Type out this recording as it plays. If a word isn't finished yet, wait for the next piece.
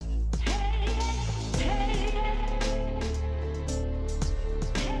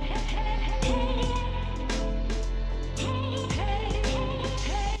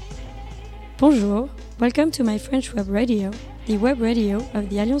Bonjour, welcome to my French web radio, the web radio of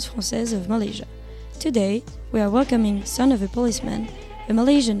the Alliance Française of Malaysia. Today, we are welcoming Son of a Policeman, a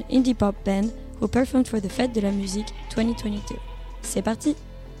Malaysian indie pop band who performed for the Fête de musique 2022. C'est parti!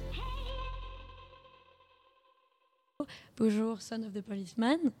 Bonjour, Son of the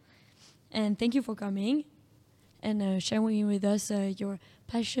Policeman, and thank you for coming and sharing with us your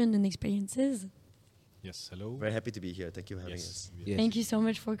passion and experiences. Yes, hello. Very happy to be here. Thank you for having us. Yes. Thank you so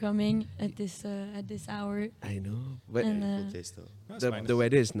much for coming at this hour. I know, but And, Good place though. That's fine. the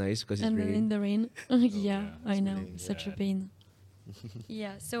weather is nice because it's and raining. in the rain. yeah, yeah, I know. raining, Such a yeah. pain.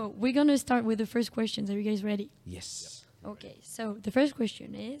 Yeah, so we're going to start with the first questions. Are you guys ready? Yes. Okay, so the first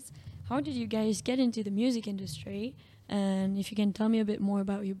question is, how did you guys get into the music industry? And if you can tell me a bit more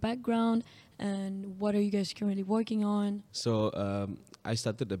about your background and what are you guys currently working on? So I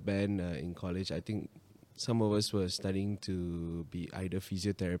started the band in college. I think some of us were studying to be either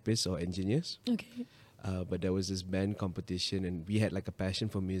physiotherapists or engineers. Okay. But there was this band competition and we had like a passion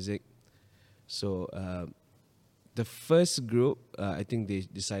for music. So the first group, I think they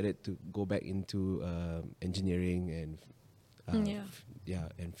decided to go back into engineering and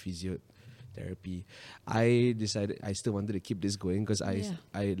and physiotherapy. I decided I still wanted to keep this going because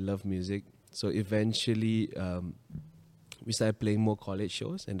I love music. So eventually we started playing more college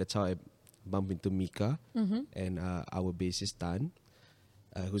shows, and that's how I bumped into Mika and our bassist Tan,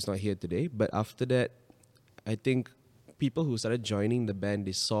 who's not here today. But after that, I think people who started joining the band,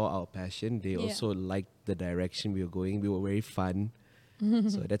 they saw our passion. They also liked the direction we were going. We were very fun.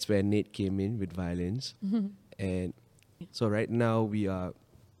 So that's where Nate came in with violins. And so right now we are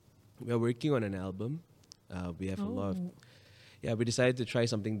working on an album. We have a lot of... we decided to try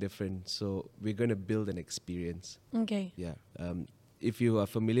something different. So we're going to build an experience. Okay. Yeah. If you are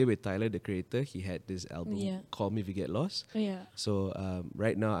familiar with Tyler, the creator, he had this album, Call Me If You Get Lost. Yeah. So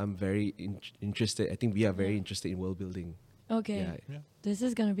right now I'm very interested. I think we are very interested in world building. Okay. Yeah. This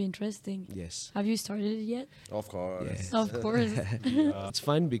is going to be interesting. Yes. Have you started it yet? Of course. Yes. Of course. It's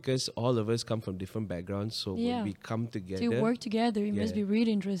fun because all of us come from different backgrounds. So when we come together, To work together, it must be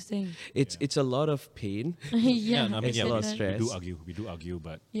really interesting. it's a lot of pain. yeah. I mean, It's a lot of we stress. We do argue,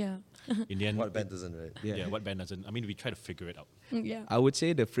 but Yeah. in the end, What band doesn't, right? yeah, what band doesn't? I mean, we try to figure it out. Yeah. I would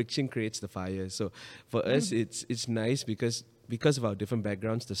say the friction creates the fire. So for us, it's nice because of our different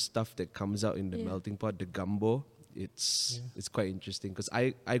backgrounds, the stuff that comes out in the melting pot, the gumbo, it's quite interesting because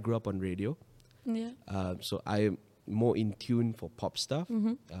I grew up on radio. Yeah. So I'm more in tune for pop stuff.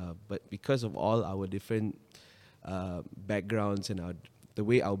 But because of all our different backgrounds and the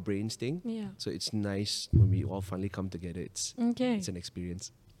way our brains think, so it's nice when we all finally come together. It's an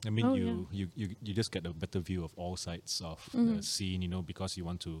experience. I mean, you just get a better view of all sides of the scene, because you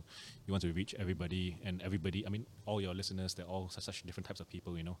want to reach everybody and everybody. I mean, all your listeners, they're all such different types of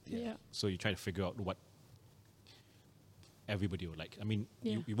people, Yeah. So you try to figure out what everybody would like. I mean,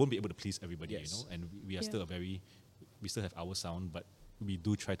 you won't be able to please everybody, and we are still we still have our sound, but we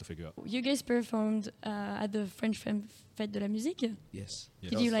do try to figure out. You guys performed at the French Fête de musique. Yes.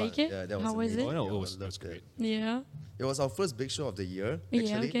 Did you like it? Yeah, that was How was amazing. it? Oh, no, Yeah, it was loved great. Yeah. It was our first big show of the year, Yeah,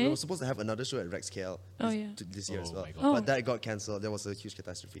 actually. okay. We were supposed to have another show at FKL this year as Oh well. my God. Oh. But that got cancelled. That was a huge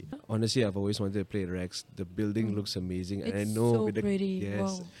catastrophe. Honestly, I've always wanted to play at Rex. The building looks amazing, and I It's know so with the pretty. yes,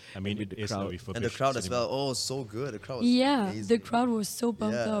 Wow. I mean, with the it's a crowd. refurbished And the crowd as cinema. well. Oh, so good. The crowd was Yeah, amazing. the crowd was so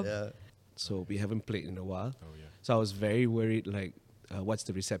pumped up. Yeah. So we haven't played in a while. Oh yeah. So I was very worried, like, what's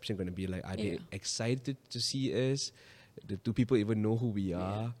the reception going to be like? Are they excited to see us? Do people even know who we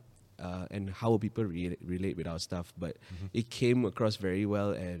are? And how will people relate with our stuff? But it came across very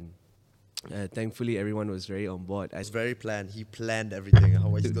well, and thankfully everyone was very on board. It's very planned. He planned everything.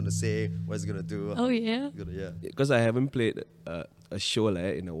 What he's going to say, what he's going to do. Oh yeah. Because I haven't played a show like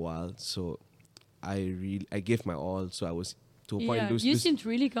that in a while, so I gave my all. So I was to a point. Yeah. You seemed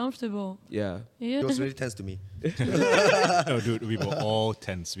really comfortable. Yeah. Yeah. It was really tense to me. No, dude, we were all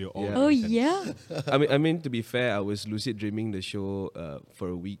tense. We were all. Yeah. Oh very tense. yeah. I mean, to be fair, I was lucid dreaming the show for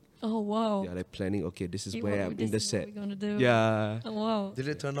a week. Oh wow. Yeah, like planning. Okay, this is You where were- I'm this in the is what set. we're gonna do. Yeah. Oh, wow. Did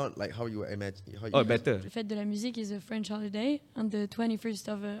it turn out like how you were imagining? Oh, better. The Fête de la musique is a French holiday on the 21st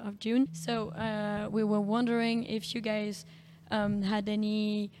of June. So we were wondering if you guys had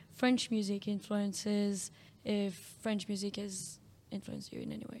any French music influences, if French music has influenced you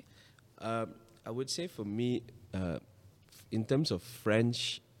in any way. I would say for me, in terms of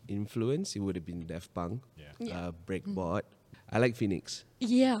French influence, it would have been Daft Punk, Yeah. Breakbot. I like Phoenix.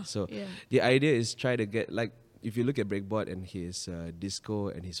 Yeah. So yeah. the idea is try to get, like, if you look at breakbot and his disco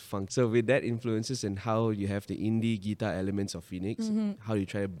and his funk, so with that influences and how you have the indie guitar elements of Phoenix, how you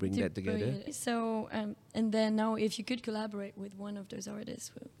try to bring that together. So, and then now, if you could collaborate with one of those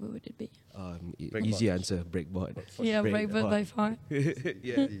artists, who would it be? Easy answer, breakbot. Yeah, breakbot by far.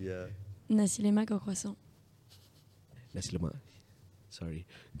 Yeah. Nasi lemak or croissant? Nasi lemak. Sorry.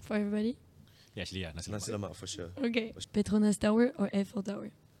 For everybody? Yeah, actually, yeah, nasi Nasi lemak. lemak for sure. Okay. Petronas Tower or Eiffel Tower?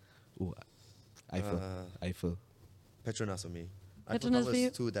 Ooh, Eiffel. Petronas for me. Petronas for you?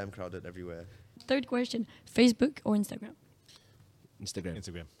 It's too damn crowded everywhere. Third question, Facebook or Instagram? Instagram.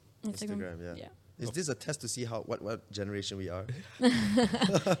 Instagram, yeah. Is this a test to see what generation we are?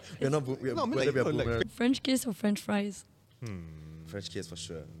 We're not whether we are boomer. French kiss or French fries? French kiss for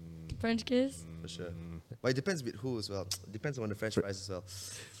sure. French kiss? For sure. But it depends with who as well. Depends on the French fries as well.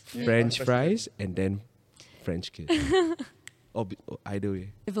 French fries and then French kiss. or either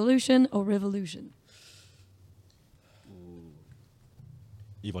way. Evolution or revolution?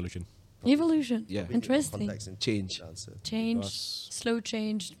 Evolution. Evolution. Yeah. Interesting. Context and Change. the answer. Change, Because slow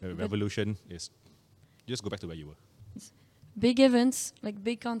change. the but revolution is just go back to where you were. big events, like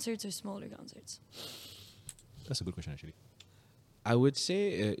big concerts or smaller concerts? That's a good question, actually. I would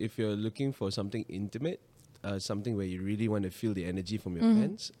say if you're looking for something intimate, something where you really want to feel the energy from your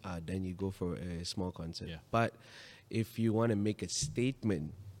fans, then you go for a small concert. Yeah. But if you want to make a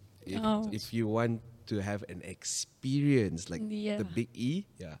statement, if you want to have an experience like the Big E,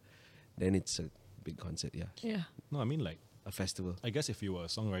 then it's a big concert. Yeah. No, I mean like A festival. I guess if you were a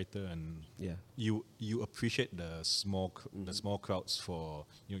songwriter and you appreciate the small crowds for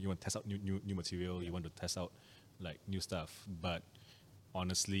you want to test out new material, you want to test out like new stuff. But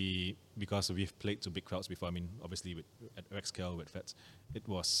honestly, because we've played to big crowds before, I mean obviously at AFKL with Fête, it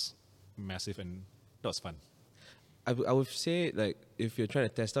was massive and that was fun. I would say like if you're trying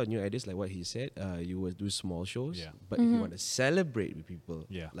to test out new ideas like what he said, you would do small shows. Yeah. But if you want to celebrate with people,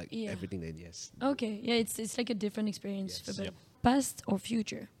 Yeah. everything, then yes. Okay. Yeah, it's like a different experience for Yes. both. Yep. Past or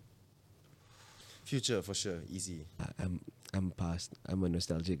future? Future for sure, easy. I'm past. I'm a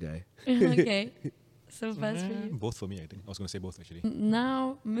nostalgic guy. Okay. So past for you. Both for me, I think. I was going to say both actually.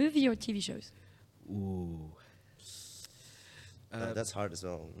 Now, movie or TV shows? Ooh. That's hard as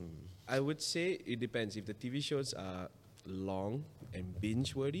well. I would say it depends. If the TV shows are long and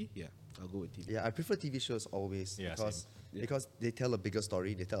binge-worthy, I'll go with TV. Yeah, I prefer TV shows always Yeah, because they tell a bigger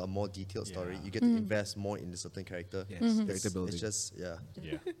story, they tell a more detailed story. Yeah. You get to invest more in a certain character. Yes, It's, character building. it's just Yeah.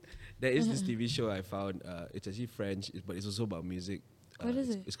 There is this TV show I found. It's actually French, but it's also about music. What is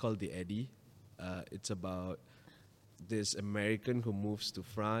it? It's called The Eddie. It's about this American who moves to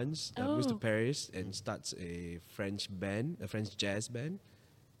France, moves to Paris, and starts a French band, a French jazz band.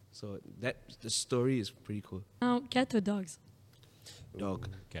 So the story is pretty cool. Now, cat or dogs? Dog.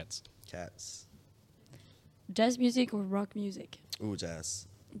 Cats. cats. Jazz music or rock music? Ooh, jazz.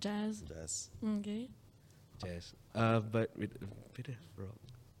 Jazz. Jazz. Okay. Jazz. But with a bit of rock.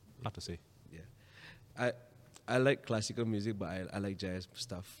 Hard to say. Yeah. I like classical music, but I like jazz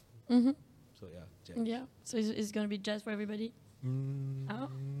stuff. Mm-hmm. So jazz. Yeah. So it's going to be jazz for everybody?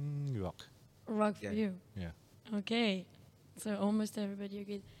 Rock. Rock for Yeah. you. Yeah. Okay. So almost everybody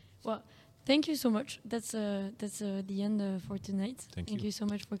agreed. Well, thank you so much. That's the end for tonight. Thank you. you So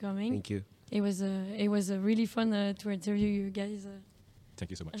much for coming. Thank you. It was really fun to interview you guys.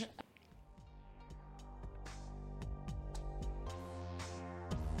 Thank you so much.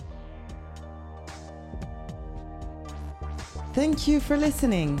 Thank you for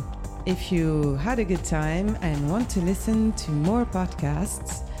listening. If you had a good time and want to listen to more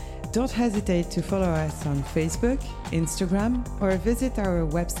podcasts, don't hesitate to follow us on Facebook, Instagram, or visit our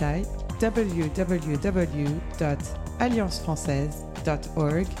website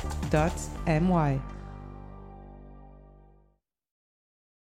www.alliancefrancaise.org.my.